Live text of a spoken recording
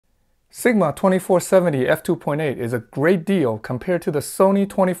Sigma 24-70 f2.8 is a great deal compared to the Sony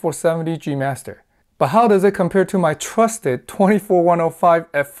 24-70 G Master. But how does it compare to my trusted 24-105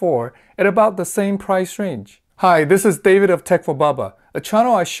 f4 at about the same price range? Hi, this is David of Tech for Baba, a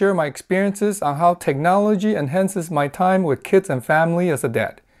channel I share my experiences on how technology enhances my time with kids and family as a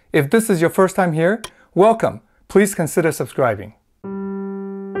dad. If this is your first time here, welcome. Please consider subscribing.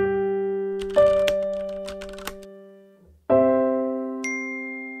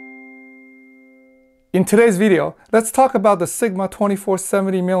 In today's video, let's talk about the Sigma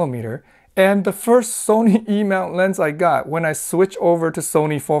 24-70mm and the first Sony E-mount lens I got when I switched over to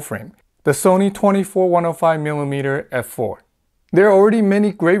Sony full-frame, the Sony 24-105mm f4. There are already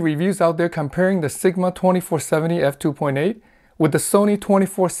many great reviews out there comparing the Sigma 24-70 f2.8 with the Sony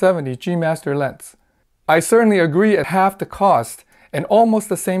 24-70 G Master lens. I certainly agree at half the cost and almost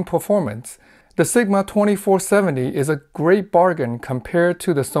the same performance, the Sigma 24-70 is a great bargain compared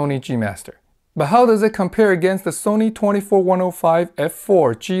to the Sony G Master. But how does it compare against the Sony 24-105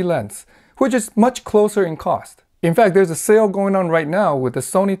 f4 G lens, which is much closer in cost? In fact, there's a sale going on right now with the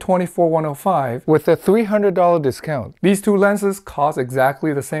Sony 24-105 with a $300 discount. These two lenses cost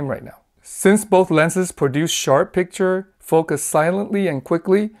exactly the same right now. Since both lenses produce sharp picture, focus silently and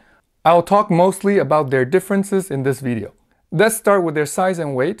quickly, I'll talk mostly about their differences in this video. Let's start with their size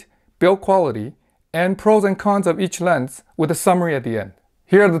and weight, build quality, and pros and cons of each lens with a summary at the end.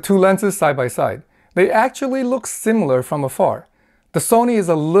 Here are the two lenses side by side. They actually look similar from afar. The Sony is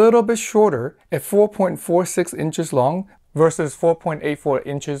a little bit shorter at 4.46 inches long versus 4.84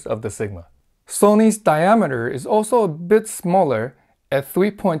 inches of the Sigma. Sony's diameter is also a bit smaller at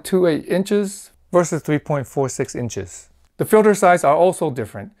 3.28 inches versus 3.46 inches. The filter size are also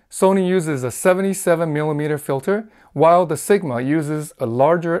different. Sony uses a 77mm filter, while the Sigma uses a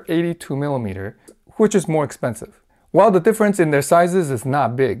larger 82mm, which is more expensive. While the difference in their sizes is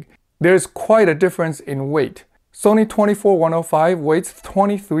not big, there is quite a difference in weight. Sony 24-105 weighs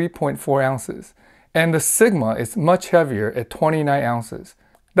 23.4 ounces, and the Sigma is much heavier at 29 ounces.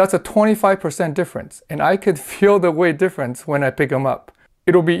 That's a 25% difference, and I could feel the weight difference when I pick them up.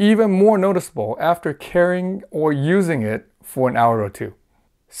 It'll be even more noticeable after carrying or using it for an hour or two.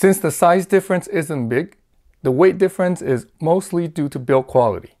 Since the size difference isn't big, the weight difference is mostly due to build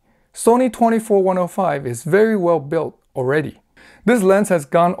quality. Sony 24-105 is very well built already. This lens has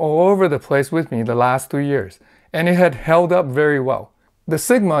gone all over the place with me the last 3 years, and it had held up very well. The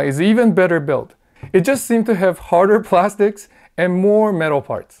Sigma is even better built. It just seemed to have harder plastics and more metal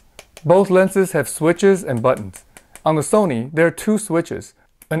parts. Both lenses have switches and buttons. On the Sony, there are two switches,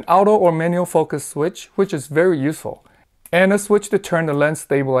 an auto or manual focus switch, which is very useful, and a switch to turn the lens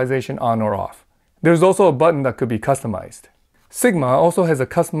stabilization on or off. There's also a button that could be customized. Sigma also has a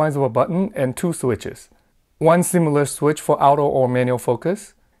customizable button and two switches. One similar switch for auto or manual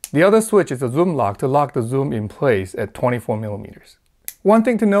focus. The other switch is a zoom lock to lock the zoom in place at 24mm. One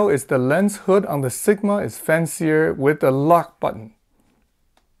thing to note is the lens hood on the Sigma is fancier with a lock button.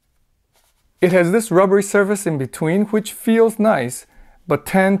 It has this rubbery surface in between which feels nice but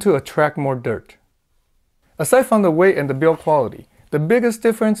tend to attract more dirt. Aside from the weight and the build quality, the biggest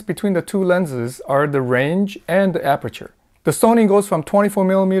difference between the two lenses are the range and the aperture. The Sony goes from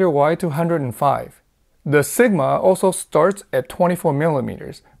 24mm wide to 105. The Sigma also starts at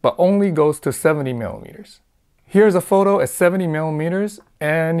 24mm, but only goes to 70mm. Here's a photo at 70mm,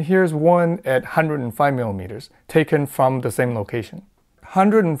 and here's one at 105mm, taken from the same location.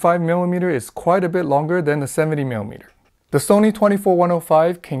 105mm is quite a bit longer than the 70mm. The Sony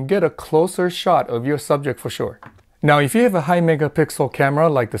 24-105 can get a closer shot of your subject for sure. Now, if you have a high megapixel camera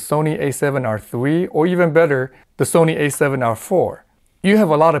like the Sony a7R III, or even better, the Sony a7R IV, you have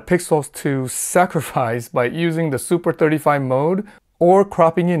a lot of pixels to sacrifice by using the Super 35 mode or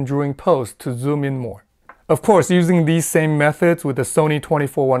cropping in during post to zoom in more. Of course, using these same methods with the Sony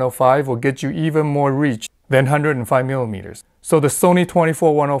 24-105 will get you even more reach than 105mm. So the Sony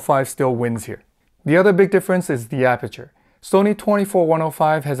 24-105 still wins here. The other big difference is the aperture. Sony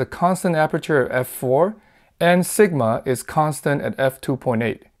 24-105 has a constant aperture of f4, and Sigma is constant at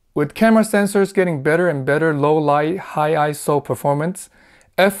f2.8. With camera sensors getting better and better low light, high ISO performance,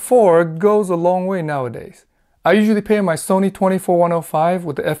 f4 goes a long way nowadays. I usually pair my Sony 24-105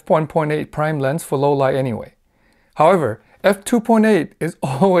 with the f1.8 prime lens for low light anyway. However, f2.8 is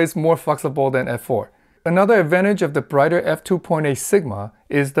always more flexible than f4. Another advantage of the brighter f2.8 Sigma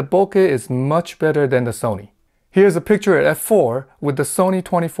is the bokeh is much better than the Sony. Here's a picture at f4 with the Sony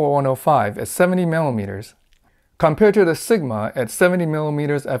 24-105 at 70mm compared to the Sigma at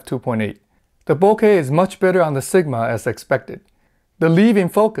 70mm f2.8. The bokeh is much better on the Sigma as expected. The leave-in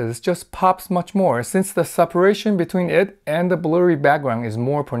focus just pops much more since the separation between it and the blurry background is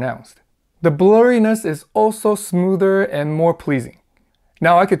more pronounced. The blurriness is also smoother and more pleasing.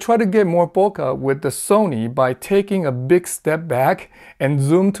 Now I could try to get more bokeh with the Sony by taking a big step back and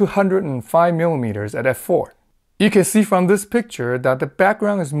zoom to 105mm at f4. You can see from this picture that the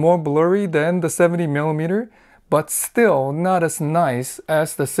background is more blurry than the 70mm, but still not as nice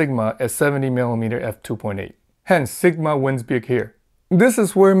as the Sigma at 70mm f2.8. Hence, Sigma wins big here. This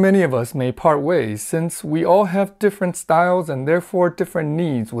is where many of us may part ways, since we all have different styles and therefore different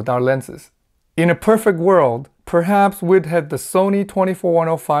needs with our lenses. In a perfect world, perhaps we'd have the Sony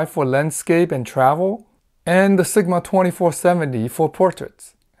 24-105 for landscape and travel, and the Sigma 24-70 for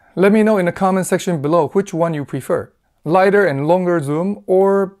portraits. Let me know in the comment section below which one you prefer, lighter and longer zoom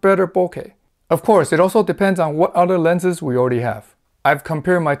or better bokeh. Of course, it also depends on what other lenses we already have. I've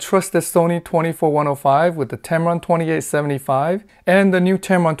compared my trusted Sony 24-105 with the Tamron 28-75 and the new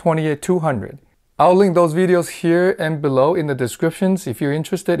Tamron 28-200. I'll link those videos here and below in the descriptions if you're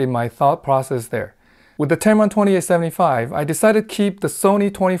interested in my thought process there. With the Tamron 28-75, I decided to keep the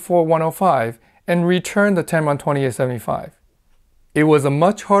Sony 24-105 and return the Tamron 28-75. It was a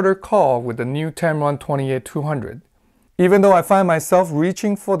much harder call with the new Tamron 28-200. Even though I find myself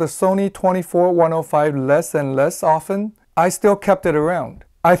reaching for the Sony 24-105 less and less often, I still kept it around.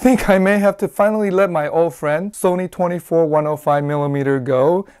 I think I may have to finally let my old friend Sony 24-105mm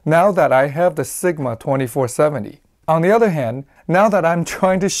go now that I have the Sigma 24-70. On the other hand, now that I'm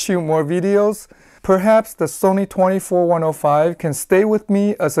trying to shoot more videos, perhaps the Sony 24-105 can stay with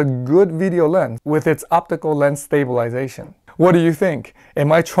me as a good video lens with its optical lens stabilization. What do you think?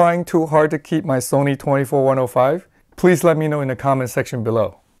 Am I trying too hard to keep my Sony 24-105? Please let me know in the comment section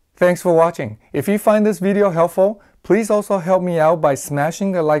below. Thanks for watching. If you find this video helpful, please also help me out by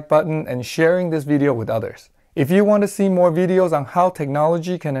smashing the like button and sharing this video with others. If you want to see more videos on how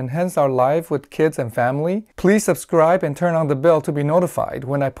technology can enhance our life with kids and family, please subscribe and turn on the bell to be notified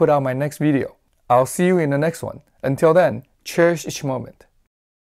when I put out my next video. I'll see you in the next one. Until then, cherish each moment.